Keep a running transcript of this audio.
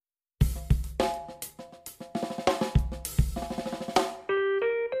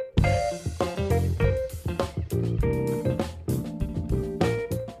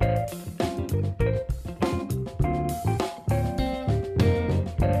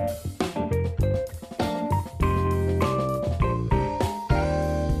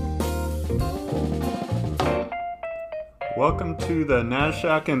Welcome to the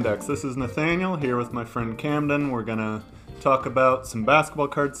NASDAQ Index. This is Nathaniel here with my friend Camden. We're going to talk about some basketball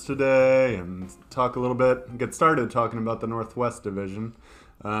cards today and talk a little bit, get started talking about the Northwest Division.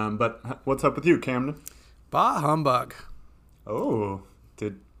 But what's up with you, Camden? Bah humbug. Oh,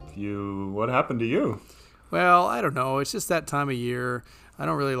 what happened to you? Well, I don't know. It's just that time of year. I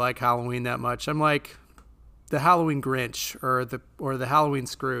don't really like Halloween that much. I'm like the Halloween Grinch or the Halloween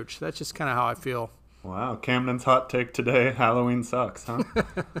Scrooge. That's just kind of how I feel. Wow, Camden's hot take today, Halloween sucks, huh?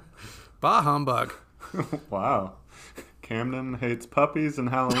 Bah humbug. Wow. Camden hates puppies and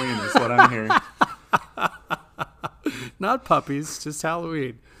Halloween is what I'm hearing. Not puppies, just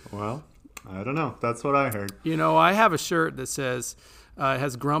Halloween. Well, I don't know. That's what I heard. You know, I have a shirt that says, it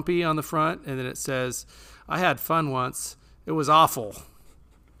has Grumpy on the front, and then it says, I had fun once. It was awful.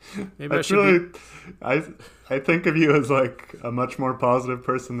 Maybe That's I think of you as like a much more positive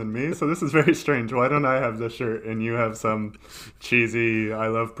person than me, so this is very strange. Why don't I have this shirt and you have some cheesy I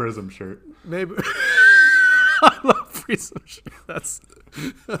love Prism shirt? Maybe I love Prism shirt.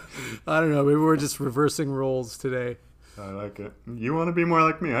 I don't know. Maybe we're just reversing roles today. I like it. You want to be more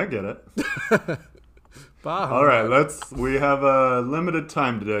like me? I get it. All right, we have a limited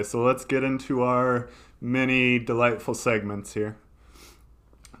time today, so let's get into our mini delightful segments here.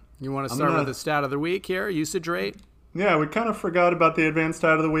 You want to start with the stat of the week here, usage rate? Yeah, we kind of forgot about the advanced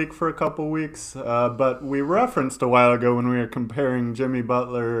stat of the week for a couple weeks, but we referenced a while ago when we were comparing Jimmy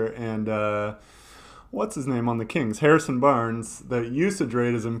Butler and what's his name on the Kings, Harrison Barnes, that usage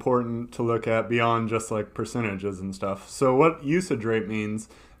rate is important to look at beyond just like percentages and stuff. So what usage rate means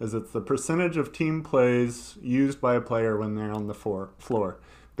is it's the percentage of team plays used by a player when they're on the floor.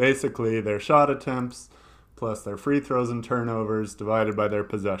 Basically, their shot attempts plus their free throws and turnovers divided by their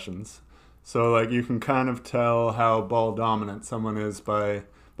possessions. So like you can kind of tell how ball dominant someone is by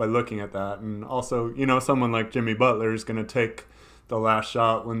looking at that. And also, you know, someone like Jimmy Butler is going to take the last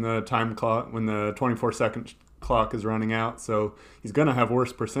shot when the 24-second clock is running out. So he's going to have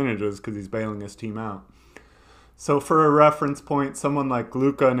worse percentages because he's bailing his team out. So for a reference point, someone like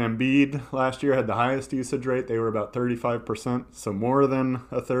Luka and Embiid last year had the highest usage rate. They were about 35%. So more than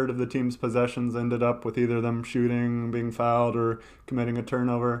a third of the team's possessions ended up with either them shooting, being fouled, or committing a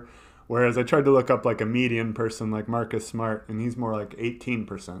turnover. Whereas I tried to look up like a median person like Marcus Smart, and he's more like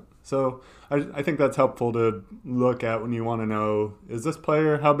 18%. So I think that's helpful to look at when you want to know, is this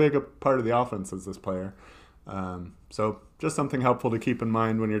player, how big a part of the offense is this player? So just something helpful to keep in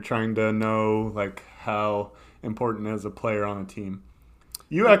mind when you're trying to know like how important as a player on a team.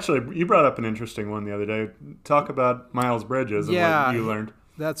 You brought up an interesting one the other day. Talk about Miles Bridges and what you learned.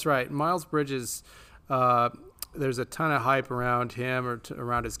 That's right. Miles Bridges, there's a ton of hype around him or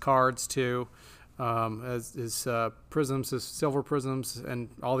around his cards too. As his prisms, his silver prisms, and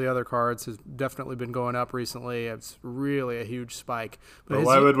all the other cards has definitely been going up recently. It's really a huge spike. But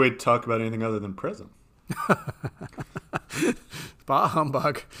why would we talk about anything other than prism? Bah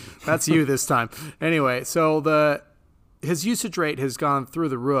humbug. That's you this time. Anyway, so his usage rate has gone through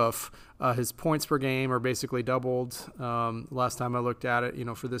the roof. His points per game are basically doubled. Last time I looked at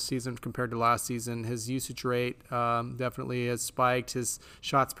it, for this season compared to last season, his usage rate definitely has spiked. His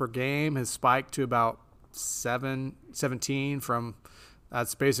shots per game has spiked to about 17 from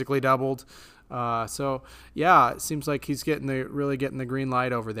that's basically doubled. So yeah, it seems like he's really getting the green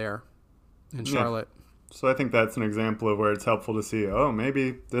light over there in Charlotte. Yeah. So I think that's an example of where it's helpful to see,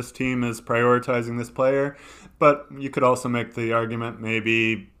 maybe this team is prioritizing this player. But you could also make the argument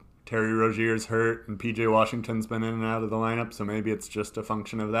maybe Terry Rozier's hurt and P.J. Washington's been in and out of the lineup, so maybe it's just a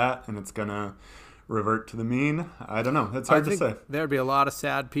function of that and it's going to revert to the mean. I don't know. It's hard to say. There'd be a lot of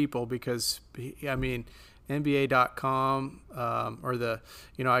sad people because, NBA.com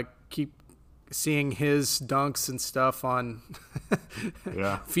I keep seeing his dunks and stuff on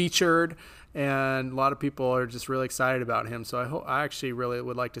featured, and a lot of people are just really excited about him. So I actually really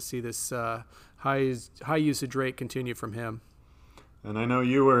would like to see this high usage rate continue from him. And I know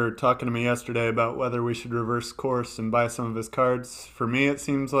you were talking to me yesterday about whether we should reverse course and buy some of his cards. For me, it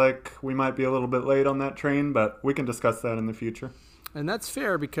seems like we might be a little bit late on that train, but we can discuss that in the future. And that's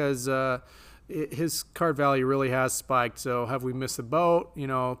fair because his card value really has spiked. So have we missed the boat?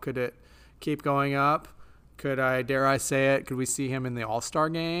 Could it keep going up? Dare I say it, could we see him in the All-Star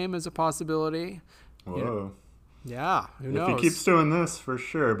game as a possibility? Whoa. Yeah, who knows? If he keeps doing this, for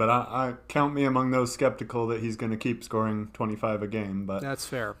sure. But I count me among those skeptical that he's going to keep scoring 25 a game. But that's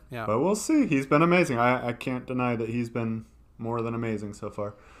fair, yeah. But we'll see. He's been amazing. I can't deny that he's been more than amazing so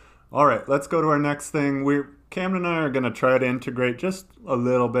far. All right, let's go to our next thing. Camden and I are going to try to integrate just a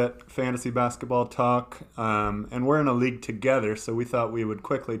little bit fantasy basketball talk. And we're in a league together, so we thought we would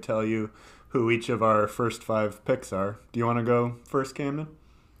quickly tell you who each of our first 5 picks are. Do you want to go first, Camden?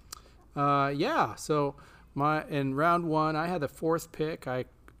 Yeah. So in round 1, I had the 4th pick. I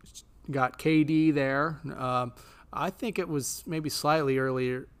got KD there. I think it was maybe slightly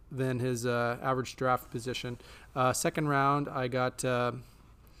earlier than his average draft position. Second round, I got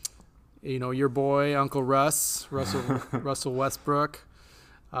your boy Uncle Russell Westbrook.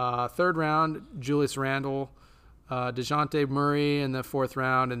 Third round, Julius Randle, DeJounte Murray in the 4th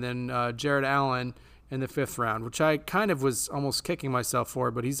round, and then Jared Allen in the 5th round, which I kind of was almost kicking myself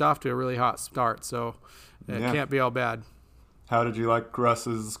for, but he's off to a really hot start, so it can't be all bad. How did you like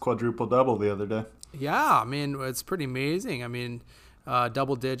Russ's quadruple double the other day? Yeah, I mean, it's pretty amazing. I mean,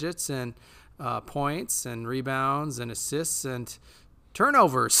 double digits and points and rebounds and assists and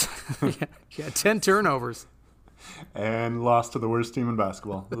turnovers. yeah, 10 turnovers. And lost to the worst team in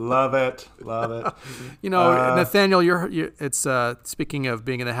basketball. Love it. Nathaniel, it's speaking of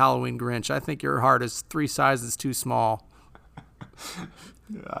being in the Halloween Grinch, I think your heart is 3 sizes too small.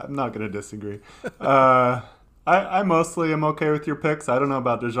 I'm not going to disagree. I mostly am okay with your picks. I don't know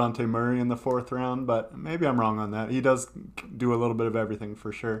about DeJounte Murray in the 4th round, but maybe I'm wrong on that. He does do a little bit of everything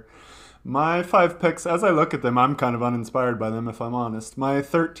for sure. My 5 picks, as I look at them, I'm kind of uninspired by them, if I'm honest. My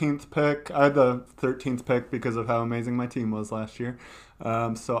 13th pick, I had the 13th pick because of how amazing my team was last year.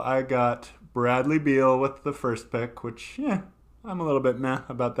 So I got Bradley Beal with the 1st pick, which, I'm a little bit meh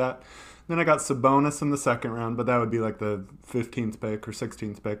about that. Then I got Sabonis in the 2nd round, but that would be like the 15th pick or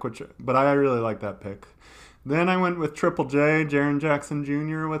 16th pick, but I really like that pick. Then I went with Triple J, Jaren Jackson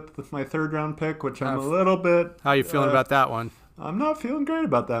Jr. with my 3rd round pick, which I'm a little bit... How are you feeling about that one? I'm not feeling great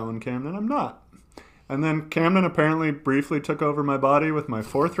about that one, Camden. I'm not. And then Camden apparently briefly took over my body with my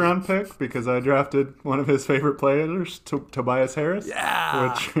 4th round pick because I drafted one of his favorite players, Tobias Harris.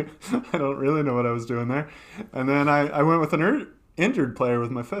 Yeah! Which I don't really know what I was doing there. And then I went with an injured player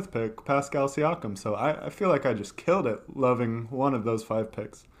with my 5th pick, Pascal Siakam. So I feel like I just killed it loving one of those 5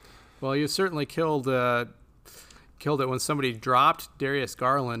 picks. Well, you certainly killed it when somebody dropped Darius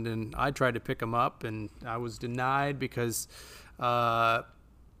Garland, and I tried to pick him up, and I was denied because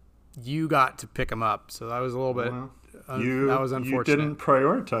you got to pick him up. So that was a little bit that was unfortunate. You didn't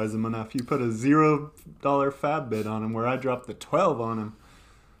prioritize him enough. You put a $0 fab bid on him where I dropped the 12 on him.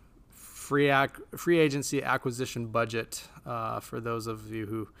 Free agency acquisition budget for those of you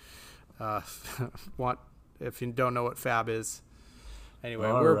who if you don't know what fab is. Anyway,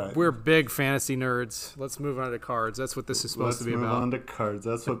 we're big fantasy nerds. Let's move on to cards. That's what this is supposed to be about. Let's move on to cards.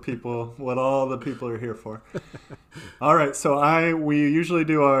 That's what all the people are here for. All right, so we usually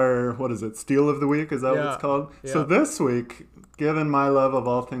do our, Steal of the Week? Is that what it's called? Yeah. So this week, given my love of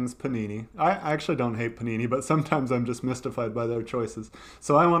all things Panini, I actually don't hate Panini, but sometimes I'm just mystified by their choices.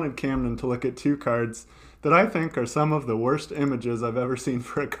 So I wanted Camden to look at 2 cards that I think are some of the worst images I've ever seen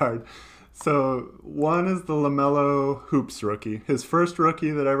for a card. So one is the LaMelo Hoops rookie, his first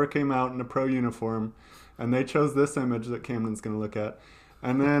rookie that ever came out in a pro uniform, and they chose this image that Camden's going to look at.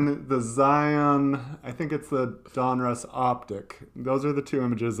 And then the Zion, I think it's the Donruss Optic. Those are the 2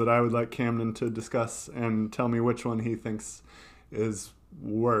 images that I would like Camden to discuss and tell me which one he thinks is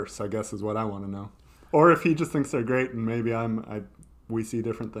worse, I guess is what I want to know. Or if he just thinks they're great and maybe we see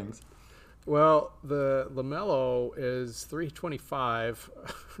different things. Well, the LaMelo is 325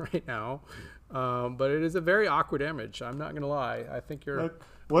 right now, but it is a very awkward image. I'm not going to lie. I think you're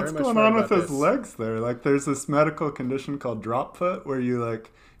what's going on with his legs there? Like, there's this medical condition called drop foot where you,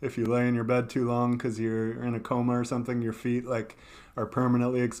 if you lay in your bed too long because you're in a coma or something, your feet, are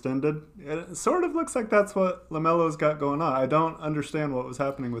permanently extended. It sort of looks like that's what LaMelo's got going on. I don't understand what was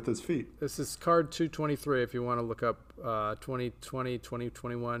happening with his feet. This is card 223 if you want to look up 2020,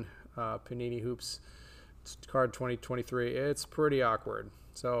 2021 Panini Hoops. It's card 2023. It's pretty awkward.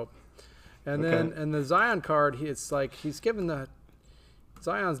 So, and then and the Zion card, it's like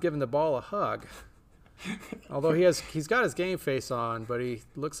Zion's giving the ball a hug. Although he's got his game face on, but he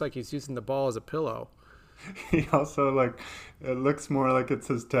looks like he's using the ball as a pillow. He also, it looks more like it's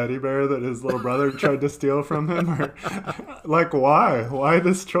his teddy bear that his little brother tried to steal from him. Or, why? Why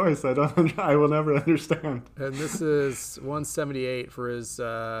this choice? I will never understand. And this is 178 for his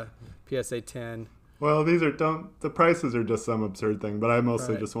PSA 10. Well, the prices are just some absurd thing, but I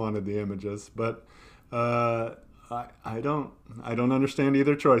mostly just wanted the images. But I don't understand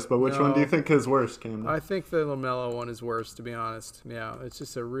either choice. But which one do you think is worse, Camden? I think the LaMelo one is worse, to be honest. Yeah, it's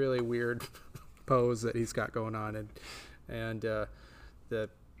just a really weird pose that he's got going on, and the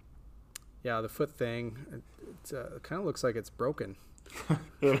foot thing, it kind of looks like it's broken.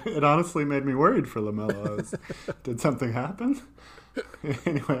 It honestly made me worried for LaMelo. Did something happen?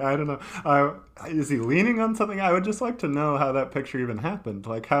 Anyway, I don't know. Is he leaning on something? I would just like to know how that picture even happened.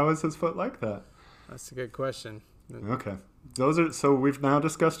 Like, how is his foot like that? That's a good question. Okay. So we've now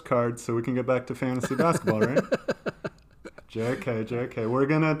discussed cards, so we can get back to fantasy basketball, right? JK. We're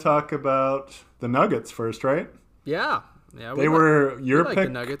going to talk about the Nuggets first, right? Yeah. They were your pick. pick.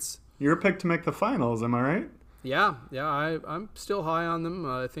 The Nuggets. Your pick to make the finals, am I right? Yeah. I'm still high on them.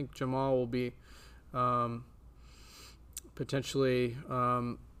 I think Jamal will be potentially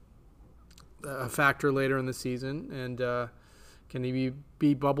a factor later in the season. And can he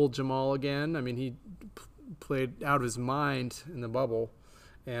be bubble Jamal again? I mean, he played out of his mind in the bubble.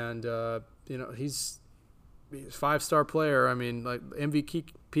 And, he's a 5-star player. I mean, like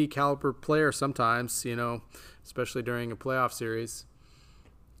MVP caliber player sometimes, especially during a playoff series.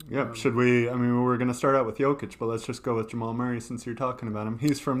 Yeah, should we? I mean, we're going to start out with Jokic, but let's just go with Jamal Murray since you're talking about him.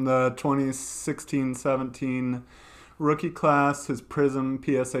 He's from the 2016-17 rookie class. His Prism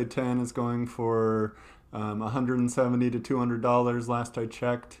PSA 10 is going for $170 to $200 last I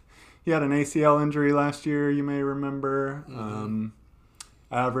checked. He had an ACL injury last year, you may remember. Mm-hmm.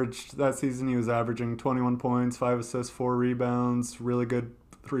 Averaged that season, he was averaging 21 points, 5 assists, 4 rebounds, really good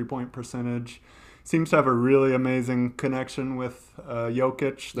 3-point percentage. Seems to have a really amazing connection with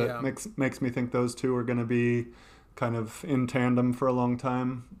Jokic that makes me think those two are going to be kind of in tandem for a long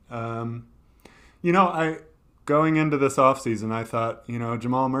time. Going into this offseason, I thought,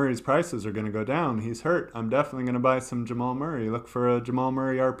 Jamal Murray's prices are going to go down. He's hurt. I'm definitely going to buy some Jamal Murray, look for a Jamal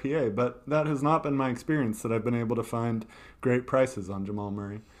Murray RPA. But that has not been my experience, that I've been able to find great prices on Jamal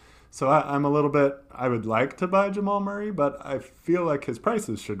Murray. So I would like to buy Jamal Murray, but I feel like his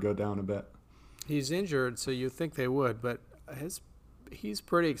prices should go down a bit. He's injured, so you'd think they would, but he's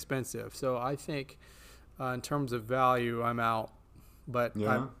pretty expensive. So I think in terms of value, I'm out. But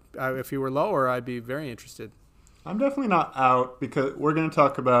yeah. if he were lower, I'd be very interested. I'm definitely not out because we're going to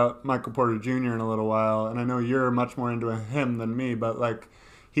talk about Michael Porter Jr. in a little while, and I know you're much more into him than me, but like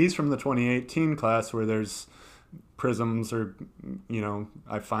he's from the 2018 class where there's prisms or,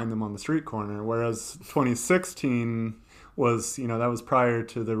 I find them on the street corner, whereas 2016 was, that was prior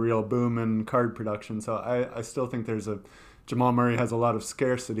to the real boom in card production. So I still think Jamal Murray has a lot of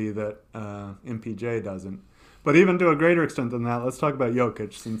scarcity that MPJ doesn't. But even to a greater extent than that, let's talk about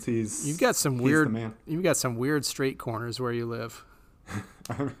Jokic since you've got some weird straight corners where you live.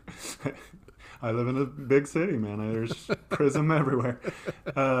 I live in a big city, man. There's prism everywhere.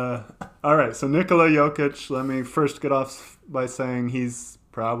 All right, so Nikola Jokic, let me first get off by saying he's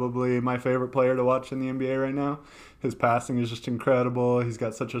probably my favorite player to watch in the NBA right now. His passing is just incredible. He's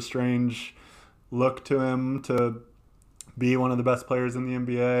got such a strange look to him to be one of the best players in the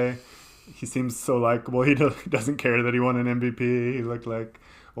NBA. He seems so likable. He doesn't care that he won an MVP. He looked like,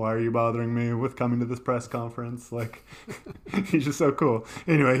 why are you bothering me with coming to this press conference? Like, he's just so cool.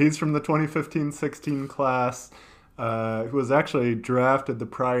 Anyway, he's from the 2015-16 class, who was actually drafted the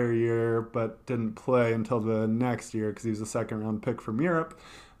prior year but didn't play until the next year because he was a second-round pick from Europe.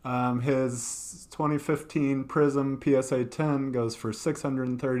 His 2015 Prism PSA 10 goes for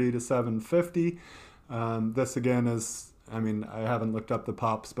 $630 to $750. This again is, I haven't looked up the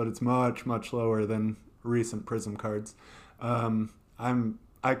pops, but it's much, much lower than recent Prism cards.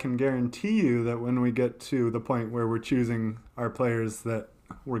 I can guarantee you that when we get to the point where we're choosing our players that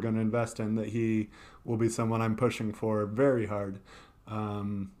we're going to invest in, that he will be someone I'm pushing for very hard. I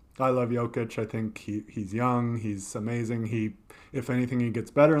love Jokic. I think he's young. He's amazing. If anything, he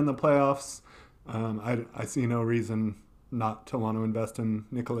gets better in the playoffs. I see no reason not to want to invest in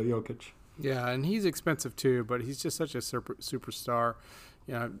Nikola Jokic. Yeah, and he's expensive too, but he's just such a superstar.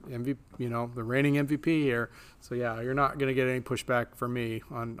 MVP, the reigning MVP here. So yeah, you're not going to get any pushback from me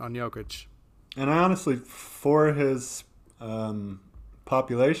on Jokic. And I honestly, for his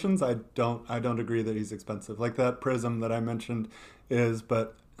populations, I don't agree that he's expensive. Like that Prism that I mentioned is,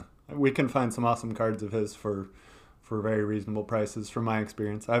 but we can find some awesome cards of his for very reasonable prices. From my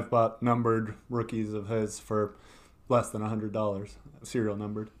experience, I've bought numbered rookies of his for less than $100, serial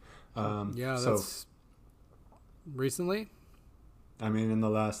numbered. That's recently. In the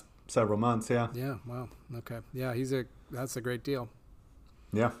last several months, yeah. Yeah, wow. Okay. Yeah, that's a great deal.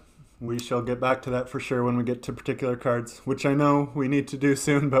 Yeah. We shall get back to that for sure when we get to particular cards, which I know we need to do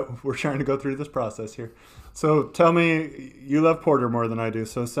soon, but we're trying to go through this process here. So tell me, you love Porter more than I do,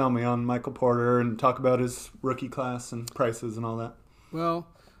 so sell me on Michael Porter and talk about his rookie class and prices and all that. Well,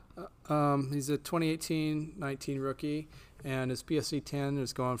 he's a 2018-19 rookie, and his PSA 10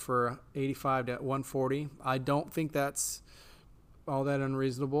 is going for $85 to $140. I don't think that's all that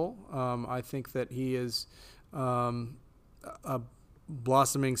unreasonable. I think that he is a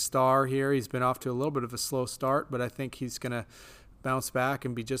blossoming star here. He's been off to a little bit of a slow start, but I think he's going to bounce back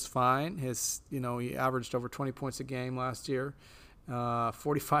and be just fine. He averaged over 20 points a game last year,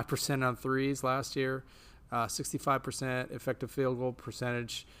 45% on threes last year, 65% effective field goal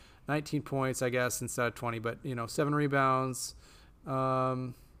percentage, 19 points, I guess, instead of 20, but 7 rebounds.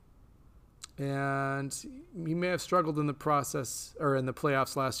 And he may have struggled in the process or in the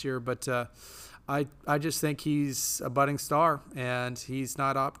playoffs last year, but I just think he's a budding star, and he's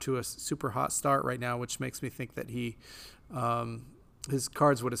not up to a super hot start right now, which makes me think that his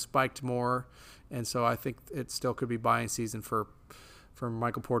cards would have spiked more, and so I think it still could be buying season for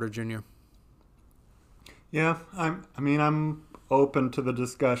Michael Porter Jr. Yeah, I'm open to the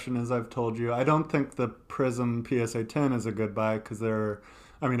discussion, as I've told you. I don't think the Prism PSA 10 is a good buy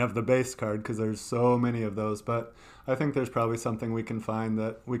of the base card, because there's so many of those, but I think there's probably something we can find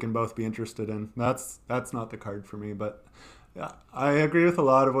that we can both be interested in. That's not the card for me, but yeah, I agree with a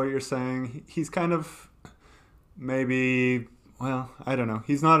lot of what you're saying. He's kind of I don't know.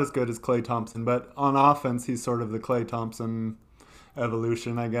 He's not as good as Klay Thompson, but on offense, he's sort of the Klay Thompson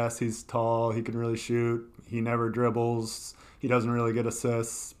evolution, I guess. He's tall, he can really shoot, he never dribbles, he doesn't really get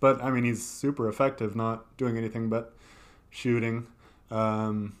assists, but he's super effective, not doing anything but shooting.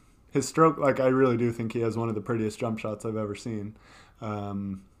 His stroke, I really do think he has one of the prettiest jump shots I've ever seen.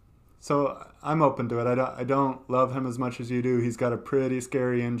 So I'm open to it. I don't love him as much as you do. He's got a pretty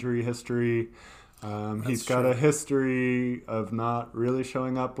scary injury history. He's got a history of not really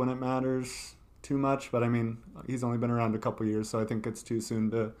showing up when it matters too much, but he's only been around a couple years, so I think it's too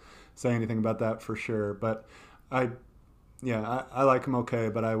soon to say anything about that for sure. But I like him okay,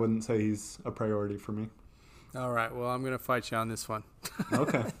 but I wouldn't say he's a priority for me. All right, well, I'm going to fight you on this one.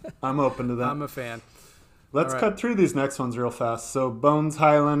 Okay, I'm open to that. I'm a fan. Let's cut through these next ones real fast. So Bones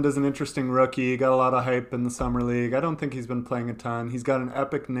Highland is an interesting rookie. Got a lot of hype in the summer league. I don't think he's been playing a ton. He's got an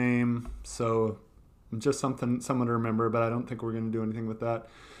epic name, so just someone to remember, but I don't think we're going to do anything with that.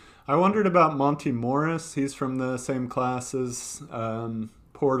 I wondered about Monty Morris. He's from the same class as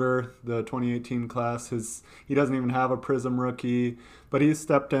Porter, the 2018 class. He doesn't even have a Prism rookie, but he's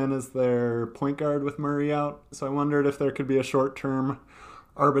stepped in as their point guard with Murray out. So I wondered if there could be a short-term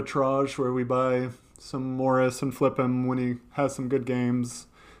arbitrage where we buy some Morris and flip him when he has some good games.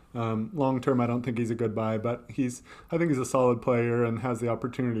 Long-term, I don't think he's a good buy, but I think he's a solid player and has the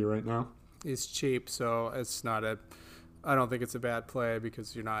opportunity right now. He's cheap, so it's not I don't think it's a bad play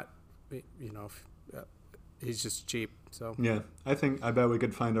because you're not, he's just cheap. So yeah, I bet we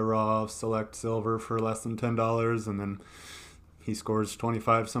could find a raw select silver for less than $10, and then he scores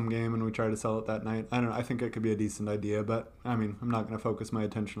 25 some game, and we try to sell it that night. I don't know. I think it could be a decent idea, but I'm not going to focus my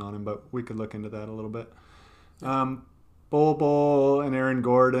attention on him, but we could look into that a little bit. Bol and Aaron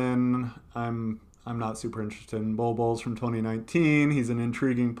Gordon, I'm not super interested in. Bol's from 2019. He's an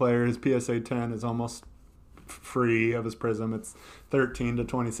intriguing player. His PSA 10 is almost free of his Prism. It's $13 to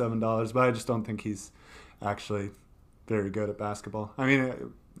 $27, but I just don't think he's actually very good at basketball.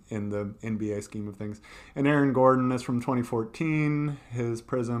 In the NBA scheme of things. And Aaron Gordon is from 2014. His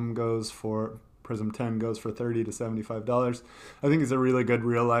Prism 10 goes for $30 to $75. I think he's a really good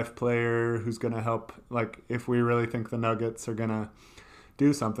real life player who's going to help. If we really think the Nuggets are going to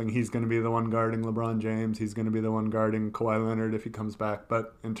do something, he's going to be the one guarding LeBron James. He's going to be the one guarding Kawhi Leonard if he comes back.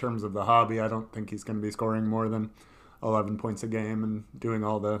 But in terms of the hobby, I don't think he's going to be scoring more than 11 points a game and doing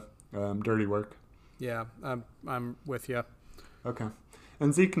all the dirty work. Yeah, I'm with you. Okay.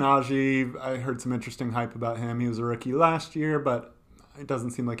 And Zeke Naji, I heard some interesting hype about him. He was a rookie last year, but it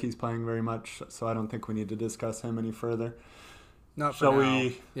doesn't seem like he's playing very much, so I don't think we need to discuss him any further. Not for now.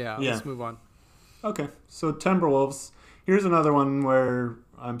 Yeah, let's move on. Okay, so Timberwolves. Here's another one where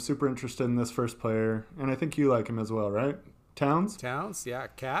I'm super interested in this first player, and I think you like him as well, right? Towns, yeah.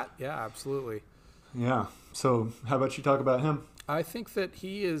 Cat, yeah, absolutely. Yeah, so how about you talk about him? I think that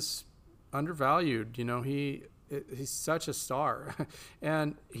he is undervalued. He's such a star,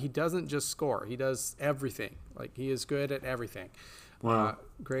 and he doesn't just score. He does everything. He is good at everything. Wow.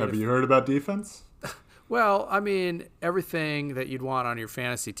 Have you heard about defense? Well, everything that you'd want on your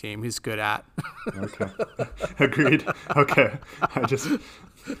fantasy team, he's good at. Okay. Agreed. Okay.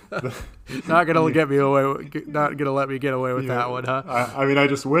 Not gonna let me get away with that one, huh? I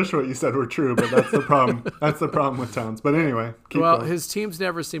just wish what you said were true, but that's the problem. That's the problem with Towns. But anyway, keep going. His teams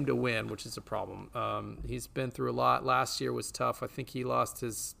never seem to win, which is a problem. He's been through a lot. Last year was tough. I think he lost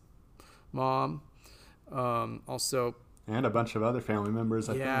his mom. Also. And a bunch of other family members,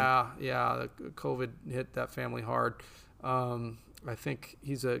 I think. Yeah. COVID hit that family hard. I think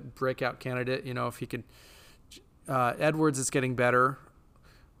he's a breakout candidate. If he could. Edwards is getting better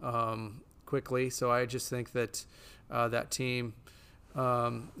quickly, so I just think that that team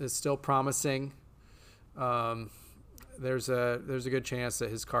is still promising. there's a good chance that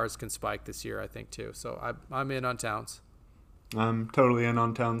his cards can spike this year, I think, too. So I'm in on Towns. I'm totally in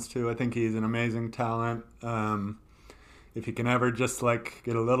on Towns too. I think he's an amazing talent. If he can ever just like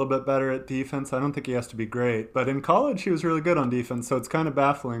get a little bit better at defense, I don't think he has to be great. But in college, he was really good on defense, so it's kind of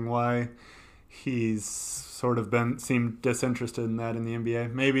baffling why he's sort of seemed disinterested in that in the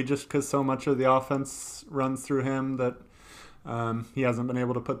NBA. Maybe just because so much of the offense runs through him that he hasn't been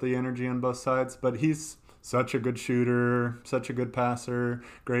able to put the energy on both sides. But he's such a good shooter, such a good passer,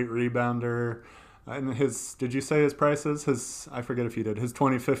 great rebounder. And did you say his prices? I forget if you did. His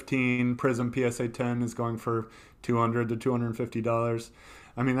 2015 Prism PSA 10 is going for $200 to $250.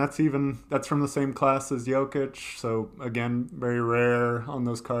 I mean, that's from the same class as Jokic. So again, very rare on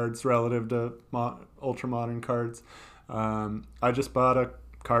those cards relative to ultra modern cards. I just bought a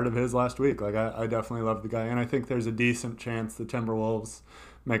card of his last week. Like I definitely love the guy, and I think there's a decent chance the Timberwolves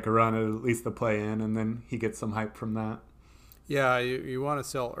make a run at least the play-in, and then he gets some hype from that. Yeah, you want to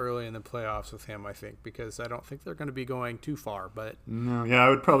sell early in the playoffs with him, I think, because I don't think they're going to be going too far. But no, yeah, I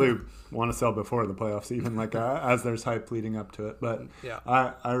would probably want to sell before the playoffs, even like as there's hype leading up to it. But yeah,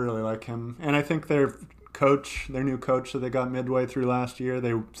 I really like him, and I think their new coach that they got midway through last year,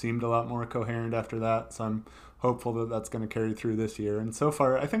 they seemed a lot more coherent after that. So I'm hopeful that that's going to carry through this year. And so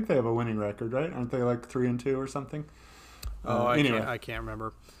far, I think they have a winning record, right? Aren't they like 3-2 or something? I can't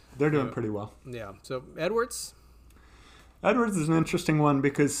remember. They're doing pretty well. Yeah. So Edwards is an interesting one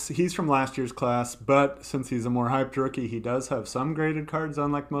because he's from last year's class, but since he's a more hyped rookie, he does have some graded cards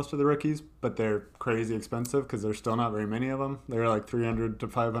unlike most of the rookies, but they're crazy expensive because there's still not very many of them. They're like $300 to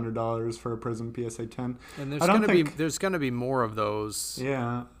 $500 for a Prism PSA 10. And there's going to be more of those.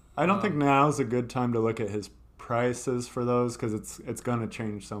 Yeah. I don't think now's a good time to look at his prices for those because it's going to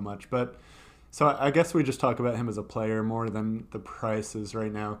change so much. But so I guess we just talk about him as a player more than the prices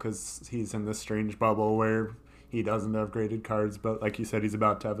right now because he's in this strange bubble where he doesn't have graded cards, but like you said, he's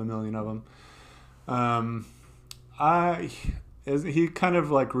about to have 1 million of them. He kind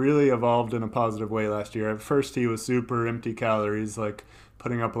of like really evolved in a positive way last year. At first, he was super empty calories, like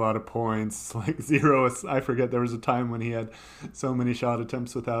putting up a lot of points, like zero. I forget there was a time when he had so many shot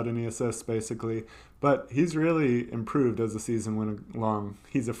attempts without any assists, basically. But he's really improved as the season went along.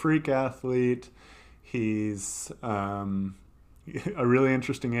 He's a freak athlete. He's a really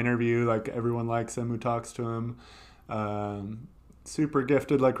interesting interview. Like everyone likes him who talks to him. Super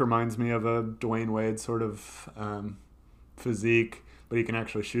gifted, like reminds me of a Dwayne Wade sort of physique, but he can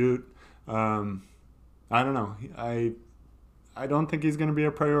actually shoot. I don't know. I don't think he's going to be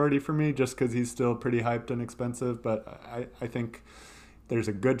a priority for me just because he's still pretty hyped and expensive, but I think there's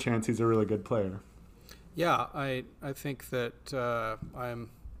a good chance he's a really good player. Yeah, I think that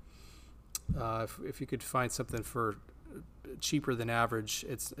if you could find something for cheaper than average,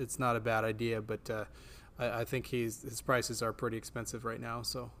 it's not a bad idea, but I think his prices are pretty expensive right now.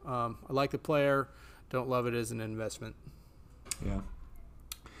 So I like the player, don't love it as an investment. Yeah.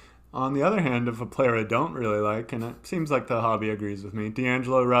 On the other hand, of a player I don't really like, and it seems like the hobby agrees with me,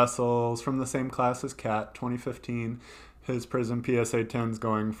 D'Angelo Russell's from the same class as Cat, 2015. His Prism PSA 10's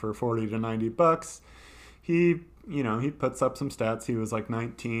going for $40 to $90. He puts up some stats. He was like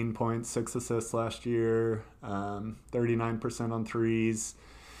 19 points, 6 assists last year, 39% on threes.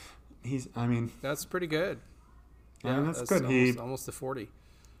 That's pretty good. Yeah, that's good. Almost to 40.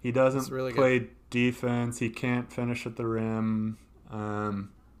 He doesn't really play good. Defense. He can't finish at the rim.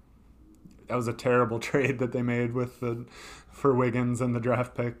 That was a terrible trade that they made for Wiggins and the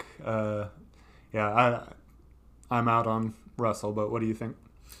draft pick. I'm out on Russell, but what do you think?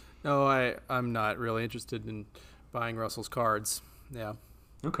 No, I'm not really interested in buying Russell's cards. Yeah.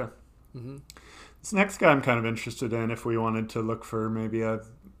 Okay. Mm-hmm. This next guy I'm kind of interested in if we wanted to look for maybe an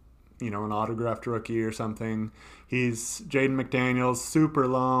autographed rookie or something. He's Jaden McDaniels, super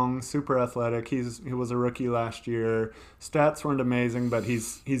long, super athletic. He was a rookie last year. Stats weren't amazing, but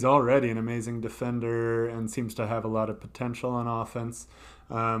he's already an amazing defender and seems to have a lot of potential on offense.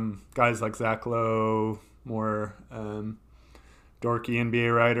 Guys like Zach Lowe, more dorky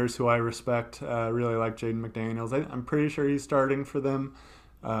NBA writers who I respect, really like Jaden McDaniels. I'm pretty sure he's starting for them.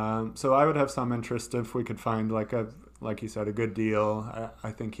 So I would have some interest if we could find like you said, a good deal.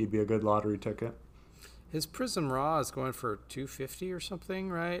 I think he'd be a good lottery ticket. His Prism Raw is going for $250 or something,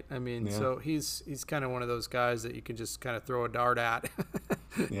 right? I mean, yeah. So he's kind of one of those guys that you can just kind of throw a dart at.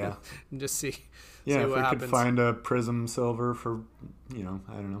 Yeah. And just see if what we happens. Could find a Prism Silver for, I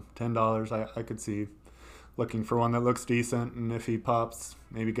don't know, $10, I could see looking for one that looks decent, and if he pops,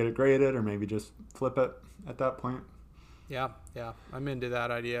 maybe get it graded or maybe just flip it at that point. Yeah, I'm into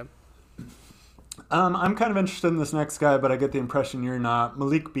that idea. I'm kind of interested in this next guy, but I get the impression you're not.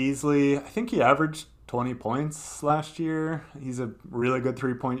 Malik Beasley, I think he averaged 20 points last year. He's a really good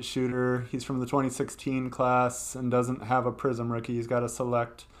three-point shooter. He's from the 2016 class and doesn't have a Prism rookie. He's got a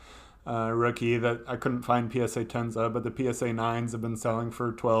select rookie that I couldn't find PSA 10s of, but the PSA 9s have been selling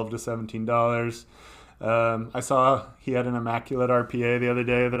for $12 to $17. I saw he had an immaculate RPA the other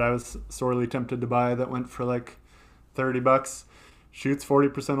day that I was sorely tempted to buy that went for like $30. Shoots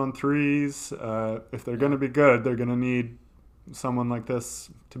 40% on threes. If they're going to be good, they're going to need someone like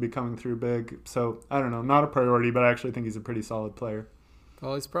this to be coming through big. So, I don't know. Not a priority, but I actually think he's a pretty solid player.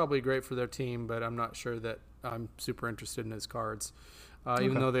 Well, he's probably great for their team, but I'm not sure that I'm super interested in his cards,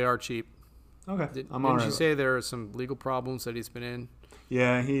 even though they are cheap. Okay. Didn't you say there are some legal problems that he's been in?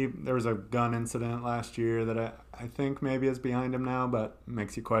 Yeah, there was a gun incident last year that I think maybe is behind him now, but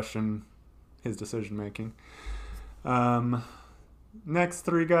makes you question his decision making. Next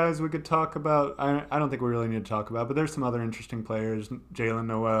three guys we could talk about. I don't think we really need to talk about, but there's some other interesting players: Jalen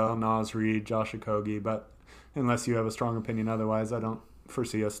Noel, Naz Reid, Josh Okogie. But unless you have a strong opinion otherwise, I don't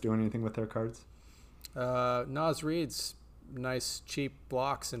foresee us doing anything with their cards. Naz Reid's nice cheap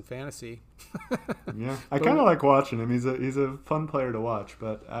blocks in fantasy. Yeah, I kind of like watching him. He's a fun player to watch,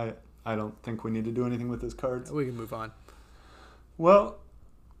 but I don't think we need to do anything with his cards. We can move on. Well,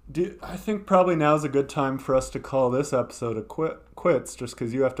 I think probably now's a good time for us to call this episode a quits, just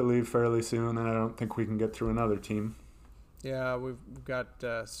because you have to leave fairly soon, and I don't think we can get through another team. Yeah, we've got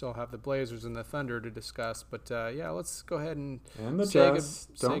still have the Blazers and the Thunder to discuss, but yeah, let's go ahead and the Jazz.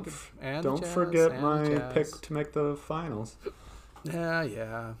 Don't forget my pick to make the finals.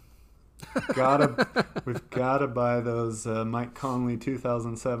 Yeah. We've gotta buy those Mike Conley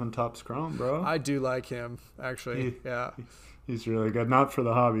 2007 Topps Chrome, bro. I do like him, actually. He's really good. Not for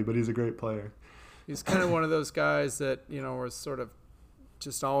the hobby, but he's a great player. He's kind of one of those guys that, was sort of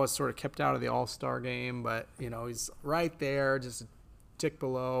just always sort of kept out of the All-Star game, but, he's right there, just a tick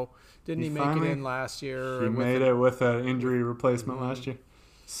below. Didn't he make it in last year? He made it with an injury replacement last year.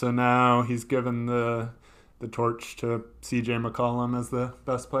 So now he's given the torch to CJ McCollum as the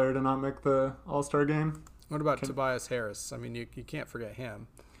best player to not make the All-Star game. What about Tobias Harris? I mean, you can't forget him.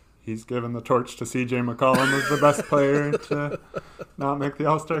 He's given the torch to CJ McCollum as the best player to not make the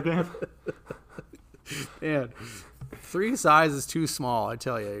All-Star game. Man, 3 sizes too small, I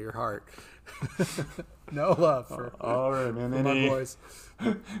tell you, your heart. No love for all right, man. My boys.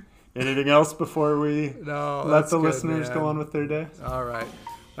 Anything else before we let the listeners go on with their day? All right.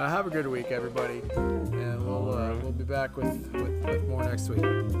 Have a good week, everybody. And we'll be back with more next week.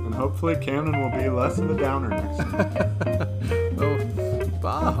 And hopefully Camden will be less of a downer next week.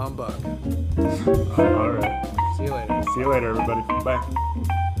 Bah humbug. All right. See you later. See you later, everybody. Bye.